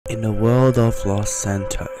In the world of Los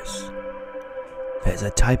Santos, there's a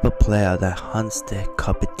type of player that hunts their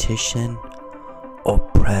competition or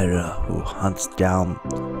predator who hunts down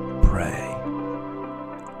prey.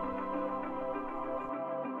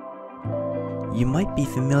 You might be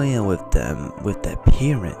familiar with them with their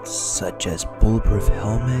appearance, such as bulletproof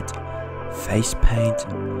helmet, face paint,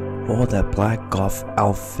 or their black golf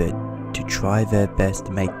outfit to try their best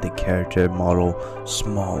to make the character model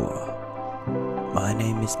smaller. My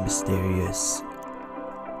name is Mysterious,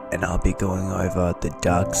 and I'll be going over the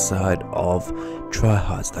dark side of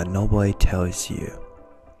Tryhards that nobody tells you.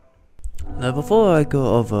 Now before I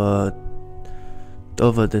go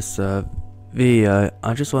over this video,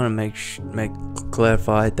 I just want to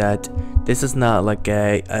clarify that this is not like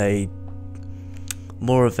a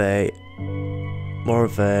more of a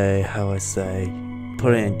how I say,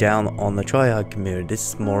 putting it down on the Tryhard community. This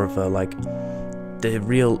is more of a like the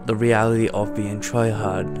reality of being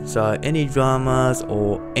Tryhard. So any dramas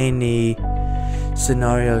or any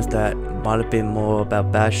scenarios that might have been more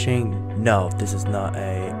about bashing, no, this is not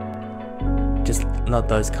just not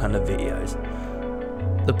those kind of videos.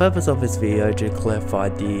 The purpose of this video is to clarify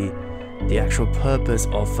the actual purpose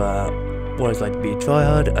of what it's like to be a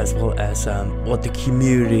Tryhard, as well as what the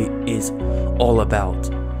community is all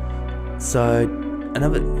about. So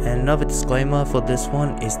another disclaimer for this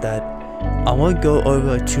one is that I won't go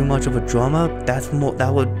over too much of a drama. That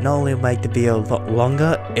would not only make the video a lot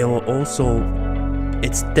longer, it will also,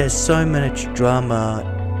 there's so much drama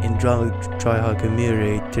in Tryhard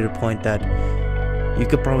community to the point that you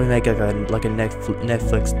could probably make like a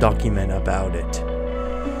Netflix document about it.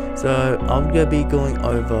 So I'm gonna be going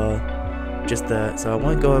over so I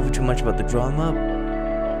won't go over too much about the drama,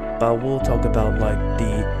 but we'll talk about like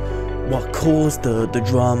what caused the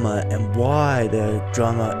drama and why the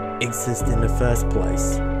drama exists in the first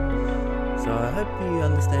place. So I hope you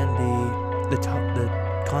understand the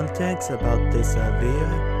context about this video.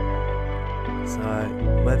 So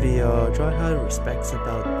whether you're a Tryhard respects the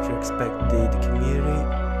community,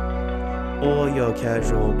 or you're a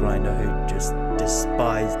casual grinder who just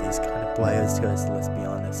despise these kind of players, because let's be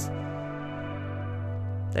honest,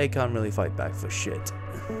 they can't really fight back for shit.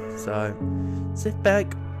 So sit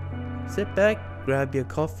back, grab your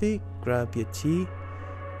coffee, grab your tea,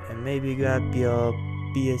 and maybe grab your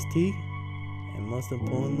BST, and most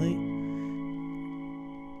importantly,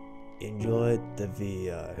 enjoy the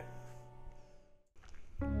video.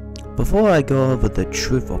 Before I go over the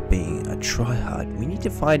truth of being a Tryhard, we need to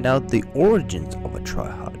find out the origins of a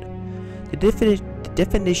Tryhard. The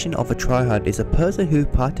definition of a Tryhard is a person who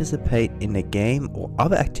participates in a game or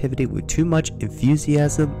other activity with too much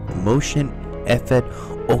enthusiasm, emotion, effort,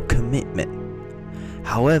 or commitment.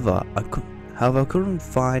 However, I couldn't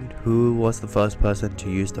find who was the first person to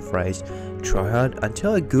use the phrase Tryhard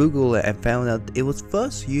until I googled it and found out it was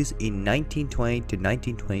first used in 1920 to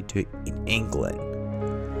 1922 in England.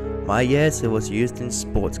 My guess, it was used in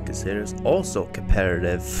sports considered also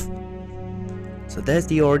competitive. So there's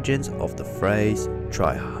the origins of the phrase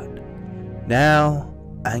Tryhard. Now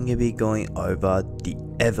I'm gonna be going over the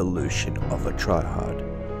evolution of a Tryhard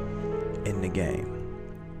in the game.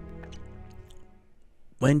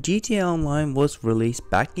 When GTA Online was released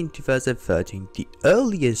back in 2013, the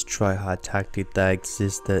earliest Tryhard tactics that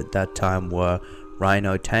existed at that time were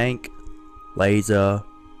Rhino Tank, Laser,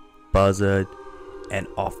 Buzzard, and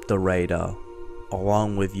Off the Radar,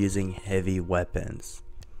 along with using heavy weapons.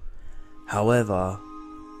 However,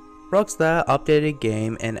 Rockstar updated the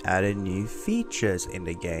game and added new features in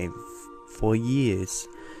the game for years,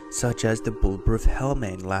 such as the Bulletproof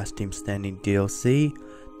Helmet in Last Team Standing DLC,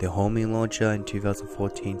 the Homing Launcher in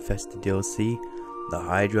 2014 Festa DLC, the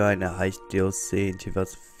Hydra and the Heist DLC in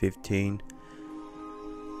 2015,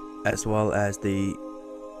 as well as the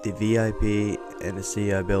VIP and the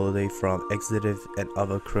CEO ability from Exitive and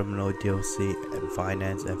Other Criminal DLC and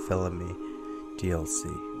Finance and Felony DLC.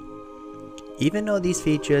 Even though these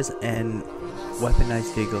features and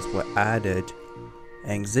weaponized vehicles were added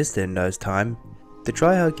and existed in those times, the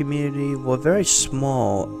Tryhard community were very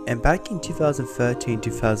small, and back in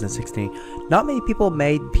 2013-2016, not many people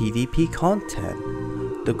made PvP content.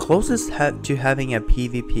 The closest to having a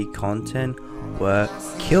PvP content were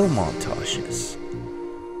kill montages.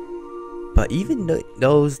 But even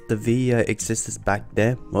though the video existed back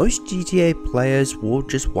then, most GTA players would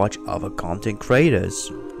just watch other content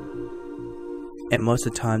creators. And most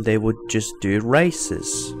of the time they would just do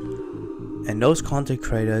races. And those content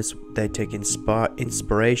creators they take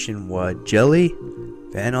inspiration were Jelly,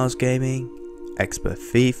 Vanos Gaming, Expert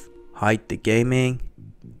Thief, Hide the Gaming,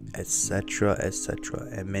 etc,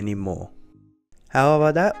 and many more.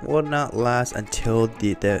 However, that would not last until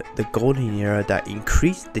the golden era that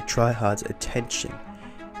increased the Tryhard's attention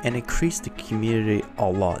and increased the community a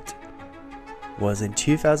lot. Was in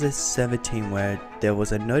 2017 where there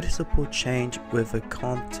was a noticeable change with the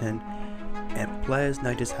content, and players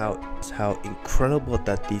noticed how incredible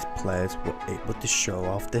that these players were able to show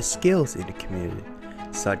off their skills in the community,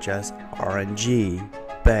 such as RNG,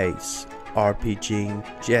 base, RPGing,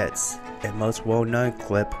 jets, and most well-known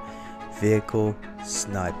clip, vehicle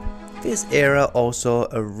snipe. This era also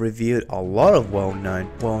reviewed a lot of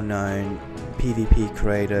well-known PvP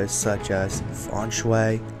creators such as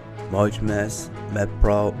Fanshui, Mojmes,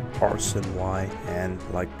 MedPro, Arson Y, and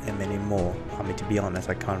many more. I mean, to be honest,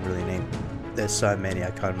 I can't really name. There's so many,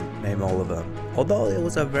 I can't name all of them. Although it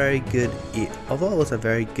was a very good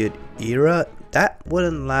era, that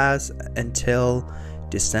wouldn't last until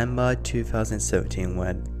December 2017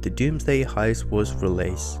 when the Doomsday Heist was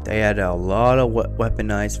released. They had a lot of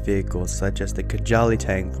weaponized vehicles such as the Kajali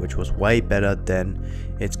tank, which was way better than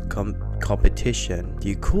its competition.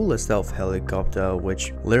 The cooler stealth helicopter,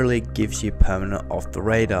 which literally gives you permanent off the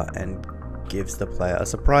radar and gives the player a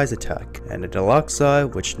surprise attack. And the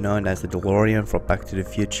Deluxo, which known as the DeLorean from Back to the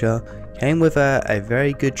Future, came with a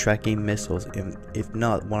very good tracking missiles, if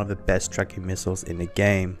not one of the best tracking missiles in the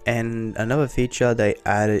game. And another feature they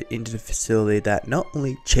added into the facility that not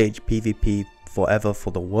only changed PvP forever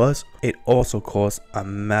for the worse, it also caused a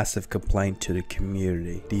massive complaint to the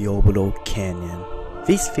community: the Orbital Canyon.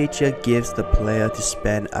 This feature gives the player to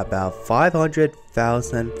spend about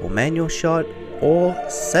 500,000 for manual shot or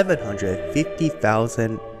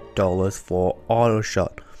 $750,000 for auto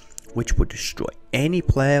shot, which would destroy any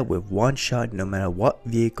player with one shot no matter what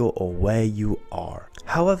vehicle or where you are.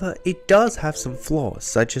 However, it does have some flaws,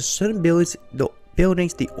 such as certain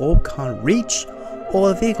buildings the orb can't reach,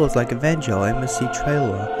 or vehicles like Avenger or Embassy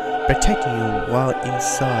Trailer protecting you while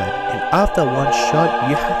inside, and after one shot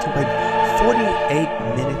you have to wait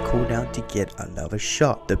 48-minute cooldown to get another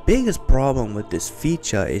shot. The biggest problem with this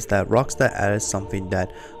feature is that Rockstar added something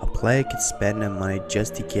that a player could spend their money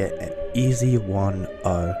just to get an easy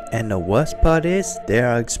 1-0. And the worst part is, there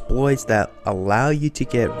are exploits that allow you to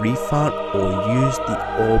get refund or use the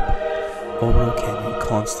Orbital Canyon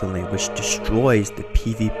constantly, which destroys the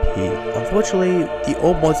PvP. Unfortunately, the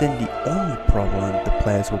orb wasn't the only problem the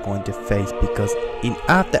players were going to face, because in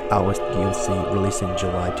After Hours DLC released in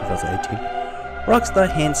July 2018, Rockstar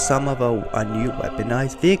hinted some of a new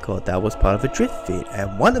weaponized vehicle that was part of a drift feed,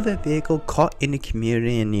 and one of the vehicle caught in the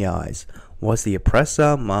community in the eyes was the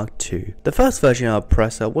Oppressor Mark II. The first version of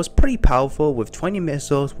Oppressor was pretty powerful with 20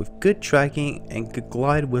 missiles with good tracking and could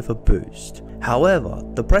glide with a boost. However,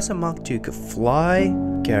 the Oppressor Mark II could fly,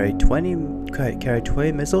 carry 20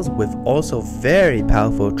 missiles with also very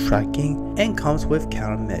powerful tracking, and comes with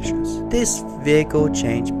countermeasures. This vehicle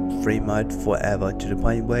changed free mode forever to the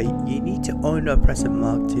point where you need to own the Oppressor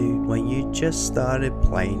Mark II when you just started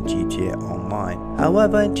playing GTA Online.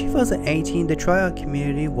 However, in 2018, the Tryhard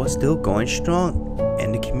community was still going strong,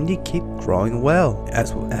 and the community kept growing well,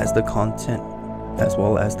 as well as the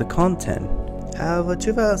content. However,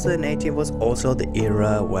 2018 was also the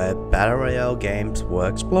era where Battle Royale games were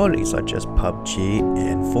exploding, such as PUBG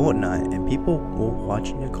and Fortnite, and people were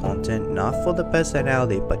watching the content not for the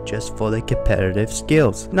personality but just for the competitive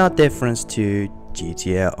skills. No difference to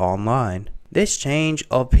GTA Online. This change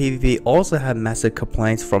of PvP also had massive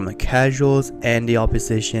complaints from the casuals and the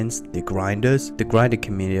oppositions, the grinder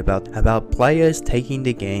community about players taking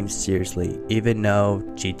the game seriously, even though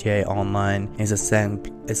GTA Online is a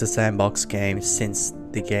sandbox game since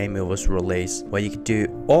the game was released, where you could do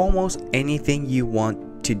almost anything you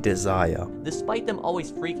want to desire. Despite them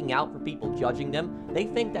always freaking out for people judging them, they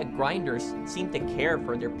think that grinders seem to care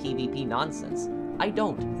for their PvP nonsense. I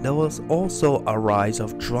don't. There was also a rise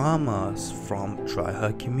of dramas from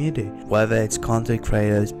Tryhard community, whether it's content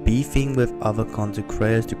creators beefing with other content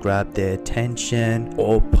creators to grab their attention,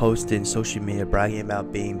 or posting social media bragging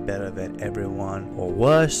about being better than everyone, or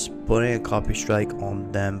worse, putting a copy strike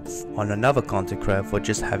on another content creator for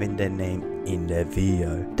just having their name in their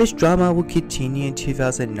video. This drama will continue in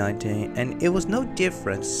 2019, and it was no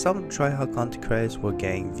different. Some Tryhard content creators were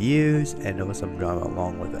getting views and there was some drama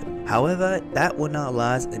along with it. However, that would not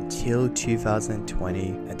last until 2020,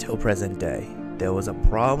 until present day. There was a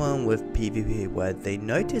problem with PvP where they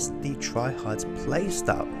noticed the Tryhard's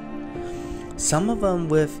playstyle. Some of them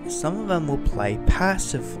will play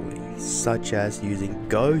passively, such as using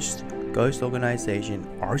Ghost Organization,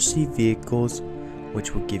 RC vehicles,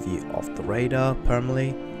 which will give you off the radar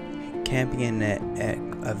permanently, camping in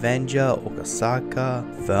an Avenger or Kasaka,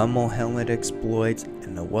 thermal helmet exploits,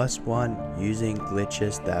 and the worst one, using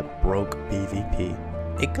glitches that broke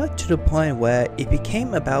PvP. It got to the point where it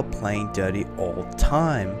became about playing dirty all the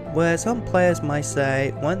time, where some players might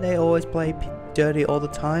say, won't they always play dirty all the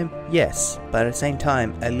time? Yes, but at the same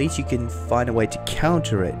time, at least you can find a way to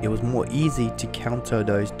counter it. It was more easy to counter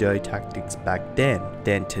those dirty tactics back then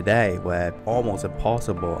than today, where almost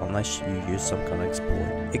impossible unless you use some kind of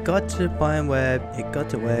exploit. It got to the point where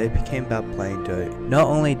it became about playing dirty. Not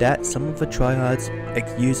only that, some of the tryhards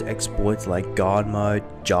use exploits like guard mode,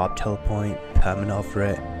 job telepoint, permanent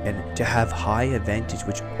threat, and to have high advantage,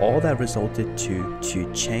 which all that resulted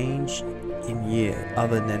to change in year,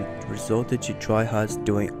 other than resulted to tryhards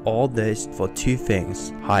doing all this for two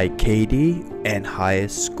things: high KD and higher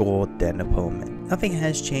score than opponent. Nothing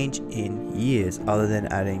has changed in years other than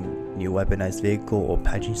adding new weaponized vehicle or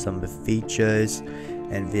patching some of the features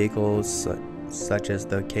and vehicles such as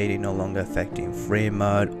the KD no longer affecting free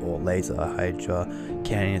mode, or laser hydra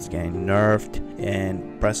cannons getting nerfed,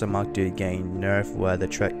 and Presser Mark II getting nerfed where the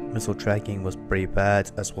missile tracking was pretty bad,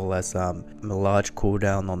 as well as a large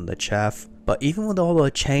cooldown on the chaff. But even with all the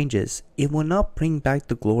changes, it will not bring back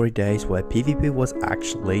the glory days where PvP was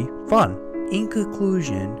actually fun. In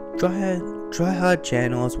conclusion, Tryhard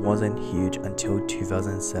channels wasn't huge until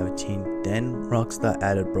 2017, then Rockstar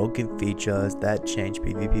added broken features that changed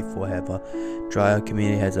PvP forever. Tryhard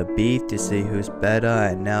community has a beef to see who's better,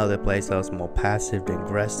 and now the playstyle's more passive than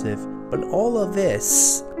aggressive. But all of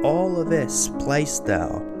this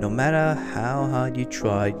playstyle, no matter how hard you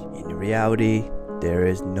tried, in reality, there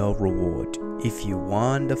is no reward. If you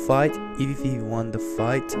won the fight,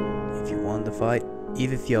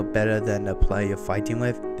 even if you're better than the player you're fighting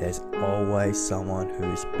with, there's always someone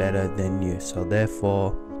who's better than you. So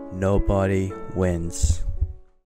therefore, nobody wins.